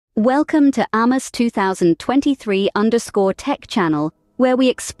Welcome to Amos 2023_Tech channel, where we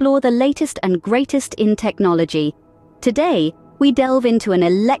explore the latest and greatest in technology. Today, we delve into an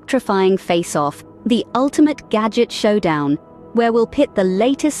electrifying face-off, the ultimate gadget showdown, where we'll pit the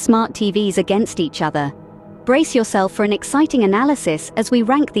latest smart TVs against each other. Brace yourself for an exciting analysis as we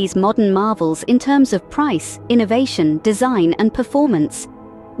rank these modern marvels in terms of price, innovation, design, and performance.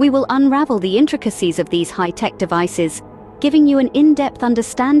 We will unravel the intricacies of these high-tech devices, giving you an in-depth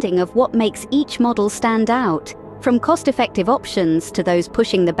understanding of what makes each model stand out, from cost-effective options to those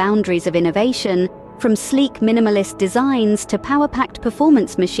pushing the boundaries of innovation, from sleek minimalist designs to power-packed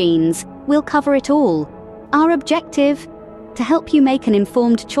performance machines. We'll cover it all. Our objective? To help you make an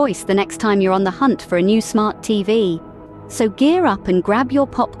informed choice the next time you're on the hunt for a new smart TV. So gear up and grab your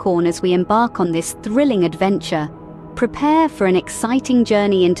popcorn as we embark on this thrilling adventure. Prepare for an exciting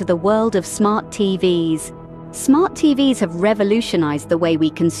journey into the world of smart TVs. Smart TVs have revolutionized the way we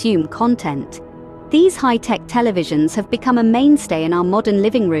consume content. These high-tech televisions have become a mainstay in our modern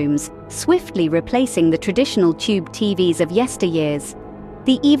living rooms, swiftly replacing the traditional tube TVs of yesteryears.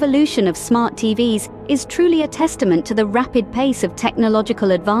 The evolution of smart TVs is truly a testament to the rapid pace of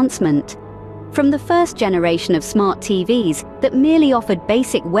technological advancement. From the first generation of smart TVs that merely offered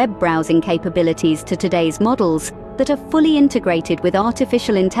basic web browsing capabilities to today's models that are fully integrated with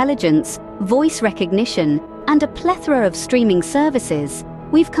artificial intelligence, voice recognition, and a plethora of streaming services,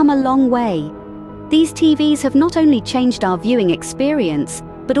 we've come a long way. These TVs have not only changed our viewing experience,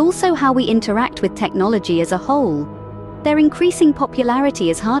 but also how we interact with technology as a whole. Their increasing popularity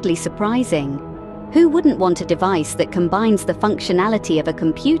is hardly surprising. Who wouldn't want a device that combines the functionality of a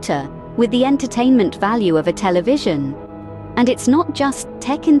computer with the entertainment value of a television? And it's not just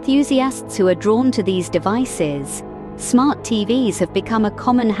tech enthusiasts who are drawn to these devices. Smart TVs have become a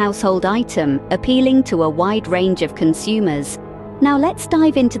common household item, appealing to a wide range of consumers. Now let's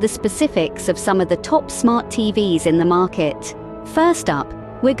dive into the specifics of some of the top smart TVs in the market. First up,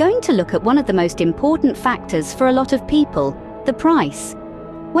 we're going to look at one of the most important factors for a lot of people, the price.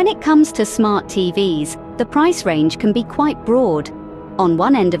 When it comes to smart TVs, the price range can be quite broad. On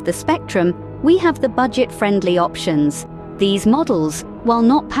one end of the spectrum, we have the budget-friendly options. These models, while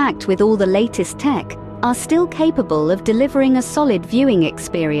not packed with all the latest tech, are still capable of delivering a solid viewing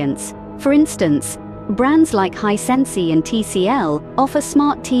experience. For instance, brands like Hisense and TCL offer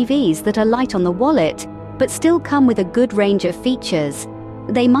smart TVs that are light on the wallet, but still come with a good range of features.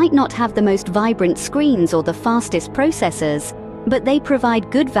 They might not have the most vibrant screens or the fastest processors, but they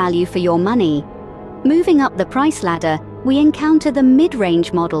provide good value for your money. Moving up the price ladder, we encounter the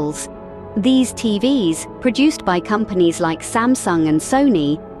mid-range models. These TVs, produced by companies like Samsung and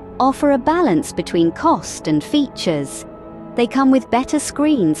Sony, offer a balance between cost and features. They come with better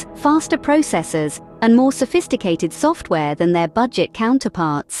screens, faster processors, and more sophisticated software than their budget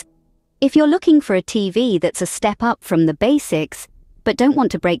counterparts. If you're looking for a TV that's a step up from the basics, but don't want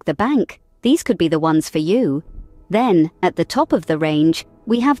to break the bank, these could be the ones for you. Then, at the top of the range,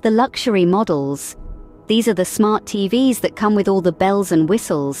 we have the luxury models. These are the smart TVs that come with all the bells and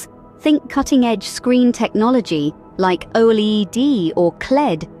whistles. Think cutting-edge screen technology like OLED or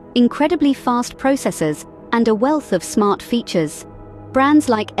QLED, incredibly fast processors, and a wealth of smart features. Brands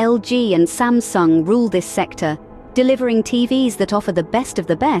like LG and Samsung rule this sector, delivering TVs that offer the best of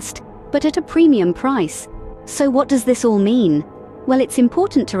the best, but at a premium price. So what does this all mean? Well, it's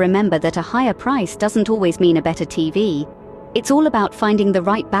important to remember that a higher price doesn't always mean a better TV. It's all about finding the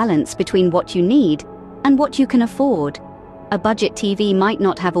right balance between what you need and what you can afford. A budget TV might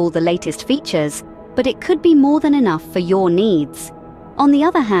not have all the latest features, but it could be more than enough for your needs. On the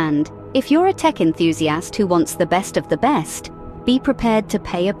other hand, if you're a tech enthusiast who wants the best of the best, be prepared to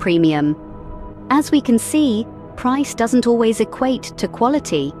pay a premium. As we can see, price doesn't always equate to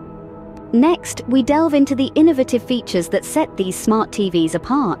quality. Next, we delve into the innovative features that set these smart TVs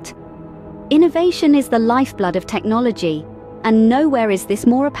apart. Innovation is the lifeblood of technology, and nowhere is this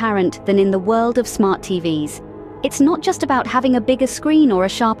more apparent than in the world of smart TVs. It's not just about having a bigger screen or a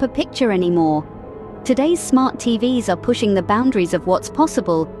sharper picture anymore. Today's smart TVs are pushing the boundaries of what's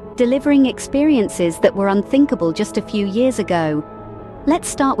possible, delivering experiences that were unthinkable just a few years ago. Let's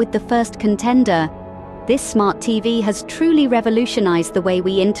start with the first contender. This smart TV has truly revolutionized the way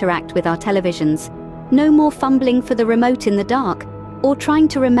we interact with our televisions. No more fumbling for the remote in the dark, or trying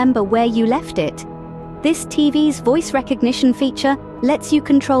to remember where you left it. This TV's voice recognition feature lets you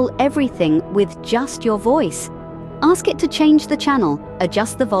control everything with just your voice. Ask it to change the channel,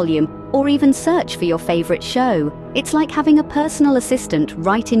 adjust the volume, or even search for your favorite show. It's like having a personal assistant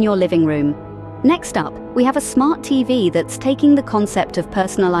right in your living room. Next up, we have a smart TV that's taking the concept of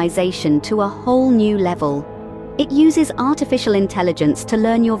personalization to a whole new level. It uses artificial intelligence to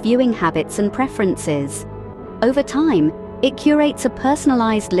learn your viewing habits and preferences. Over time, it curates a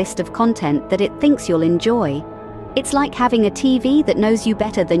personalized list of content that it thinks you'll enjoy. It's like having a TV that knows you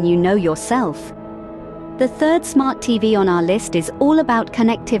better than you know yourself. The third smart TV on our list is all about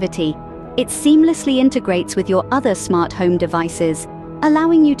connectivity. It seamlessly integrates with your other smart home devices,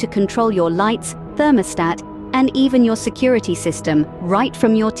 allowing you to control your lights, thermostat, and even your security system right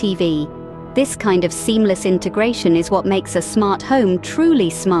from your TV. This kind of seamless integration is what makes a smart home truly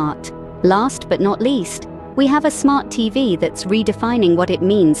smart. Last but not least, we have a smart TV that's redefining what it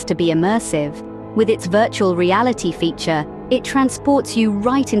means to be immersive. With its virtual reality feature, it transports you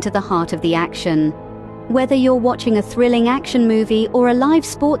right into the heart of the action. Whether you're watching a thrilling action movie or a live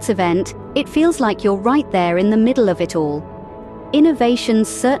sports event, it feels like you're right there in the middle of it all. Innovation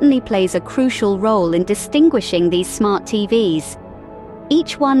certainly plays a crucial role in distinguishing these smart TVs.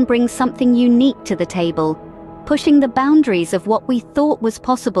 Each one brings something unique to the table, pushing the boundaries of what we thought was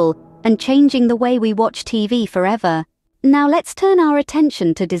possible and changing the way we watch TV forever. Now let's turn our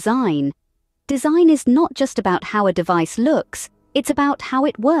attention to design. Design is not just about how a device looks, it's about how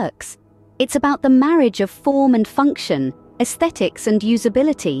it works. It's about the marriage of form and function, aesthetics and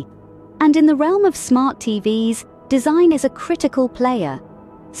usability. And in the realm of smart TVs, design is a critical player.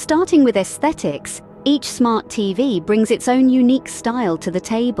 Starting with aesthetics, each smart TV brings its own unique style to the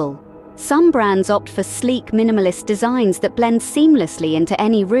table. Some brands opt for sleek, minimalist designs that blend seamlessly into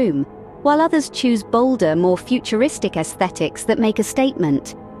any room, while others choose bolder, more futuristic aesthetics that make a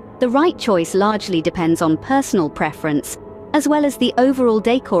statement. The right choice largely depends on personal preference, as well as the overall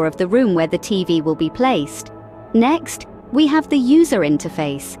decor of the room where the TV will be placed. Next, we have the user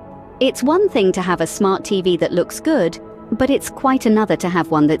interface. It's one thing to have a smart TV that looks good, but it's quite another to have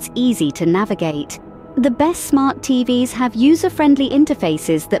one that's easy to navigate. The best smart TVs have user-friendly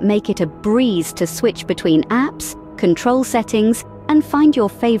interfaces that make it a breeze to switch between apps, control settings, and find your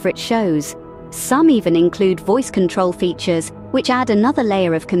favorite shows. Some even include voice control features, which add another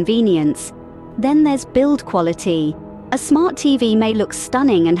layer of convenience. Then there's build quality. A smart TV may look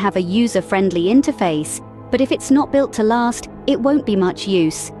stunning and have a user-friendly interface, but if it's not built to last, it won't be much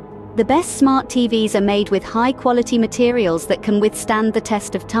use. The best smart TVs are made with high-quality materials that can withstand the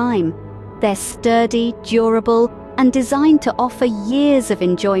test of time. They're sturdy, durable, and designed to offer years of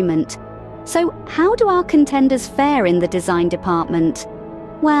enjoyment. So how do our contenders fare in the design department?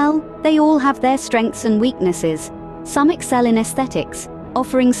 Well, they all have their strengths and weaknesses. Some excel in aesthetics,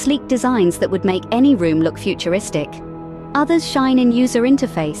 offering sleek designs that would make any room look futuristic. Others shine in user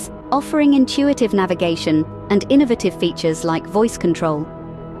interface, offering intuitive navigation and innovative features like voice control.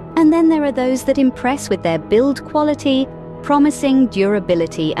 And then there are those that impress with their build quality, promising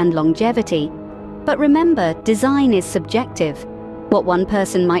durability and longevity. But remember, design is subjective. What one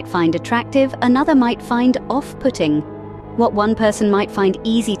person might find attractive, another might find off-putting. What one person might find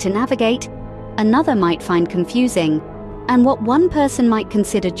easy to navigate, another might find confusing. And what one person might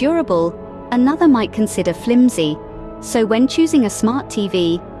consider durable, another might consider flimsy. So when choosing a smart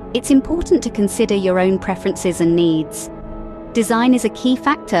TV, it's important to consider your own preferences and needs. Design is a key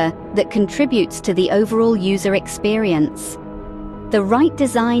factor that contributes to the overall user experience. The right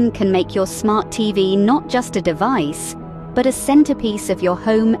design can make your smart TV not just a device, but a centerpiece of your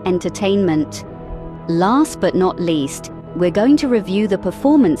home entertainment. Last but not least, we're going to review the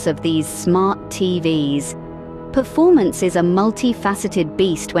performance of these smart TVs. Performance is a multifaceted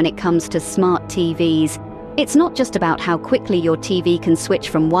beast when it comes to smart TVs. It's not just about how quickly your TV can switch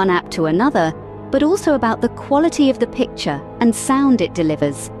from one app to another, but also about the quality of the picture and sound it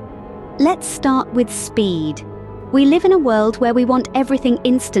delivers. Let's start with speed. We live in a world where we want everything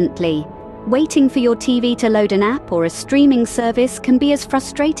instantly. Waiting for your TV to load an app or a streaming service can be as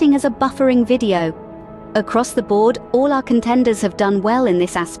frustrating as a buffering video. Across the board, all our contenders have done well in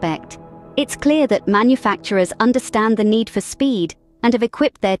this aspect. It's clear that manufacturers understand the need for speed and have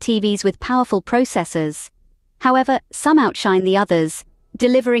equipped their TVs with powerful processors. However, some outshine the others,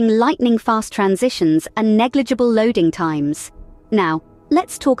 delivering lightning-fast transitions and negligible loading times. Now,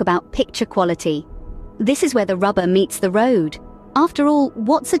 let's talk about picture quality. This is where the rubber meets the road. After all,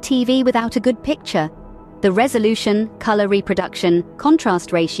 what's a TV without a good picture? The resolution, color reproduction,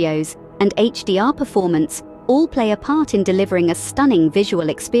 contrast ratios, and HDR performance all play a part in delivering a stunning visual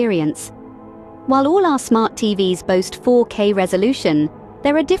experience. While all our smart TVs boast 4K resolution,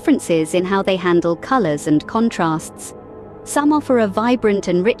 there are differences in how they handle colors and contrasts. Some offer a vibrant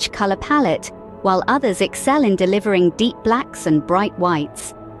and rich color palette, while others excel in delivering deep blacks and bright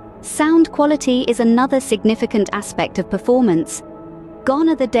whites. Sound quality is another significant aspect of performance. Gone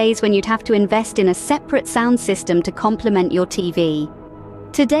are the days when you'd have to invest in a separate sound system to complement your TV.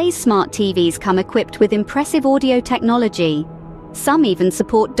 Today's smart TVs come equipped with impressive audio technology. Some even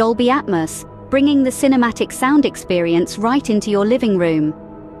support Dolby Atmos, bringing the cinematic sound experience right into your living room.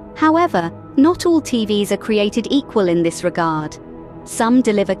 However, not all TVs are created equal in this regard. Some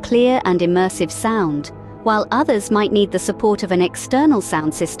deliver clear and immersive sound, while others might need the support of an external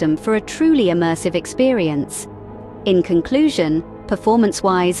sound system for a truly immersive experience. In conclusion,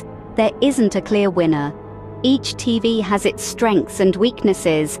 performance-wise, there isn't a clear winner. Each TV has its strengths and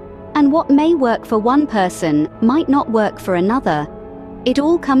weaknesses, and what may work for one person might not work for another. It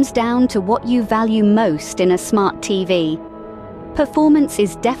all comes down to what you value most in a smart TV. Performance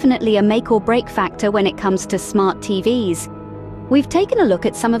is definitely a make or break factor when it comes to smart TVs. We've taken a look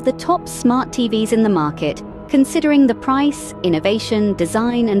at some of the top smart TVs in the market, considering the price, innovation,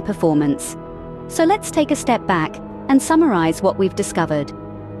 design, and performance. So let's take a step back and summarize what we've discovered.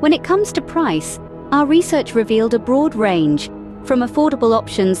 When it comes to price, our research revealed a broad range, from affordable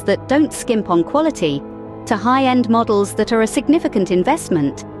options that don't skimp on quality, to high-end models that are a significant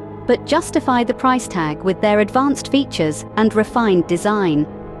investment, but justify the price tag with their advanced features and refined design.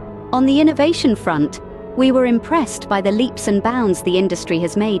 On the innovation front, we were impressed by the leaps and bounds the industry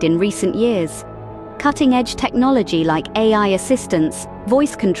has made in recent years. Cutting-edge technology like AI assistance,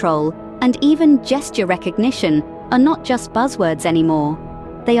 voice control, and even gesture recognition are not just buzzwords anymore.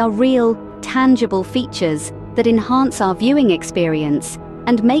 They are real, tangible features that enhance our viewing experience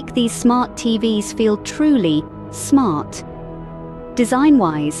and make these smart TVs feel truly smart.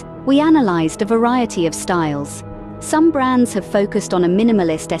 Design-wise, we analyzed a variety of styles. Some brands have focused on a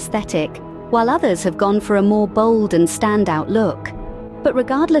minimalist aesthetic, while others have gone for a more bold and standout look. But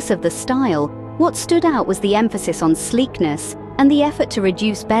regardless of the style, what stood out was the emphasis on sleekness and the effort to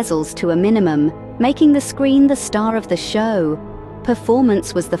reduce bezels to a minimum, making the screen the star of the show.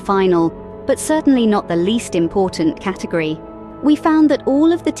 Performance was the final, but certainly not the least important category. We found that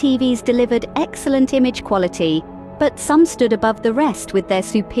all of the TVs delivered excellent image quality, but some stood above the rest with their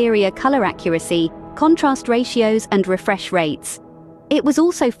superior color accuracy, contrast ratios, and refresh rates. It was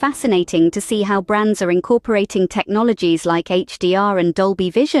also fascinating to see how brands are incorporating technologies like HDR and Dolby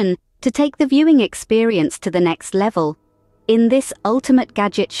Vision to take the viewing experience to the next level. In this ultimate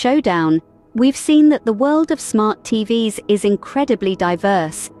gadget showdown, we've seen that the world of smart TVs is incredibly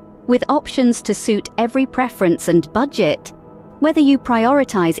diverse, with options to suit every preference and budget. Whether you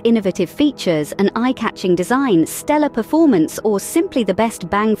prioritize innovative features, an eye-catching design, stellar performance, or simply the best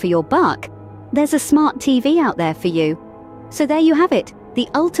bang for your buck, there's a smart TV out there for you. So there you have it, the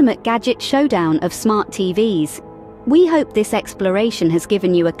ultimate gadget showdown of smart TVs. We hope this exploration has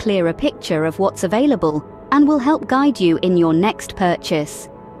given you a clearer picture of what's available and will help guide you in your next purchase.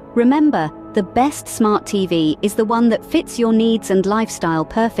 Remember, the best smart TV is the one that fits your needs and lifestyle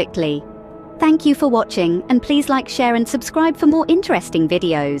perfectly. Thank you for watching, and please like, share, and subscribe for more interesting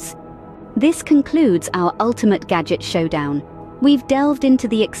videos. This concludes our ultimate gadget showdown. We've delved into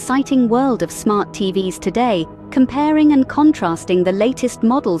the exciting world of smart TVs today, comparing and contrasting the latest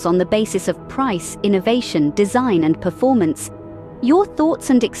models on the basis of price, innovation, design, and performance. Your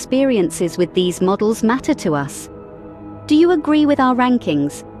thoughts and experiences with these models matter to us. Do you agree with our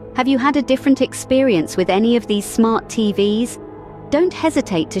rankings? Have you had a different experience with any of these smart TVs? Don't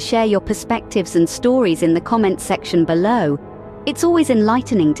hesitate to share your perspectives and stories in the comments section below. It's always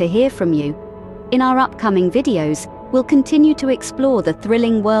enlightening to hear from you. In our upcoming videos, we'll continue to explore the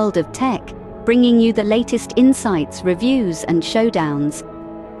thrilling world of tech, bringing you the latest insights, reviews, and showdowns.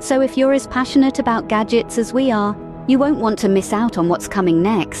 So if you're as passionate about gadgets as we are, you won't want to miss out on what's coming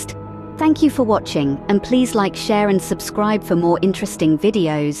next. Thank you for watching, and please like, share, and subscribe for more interesting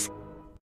videos.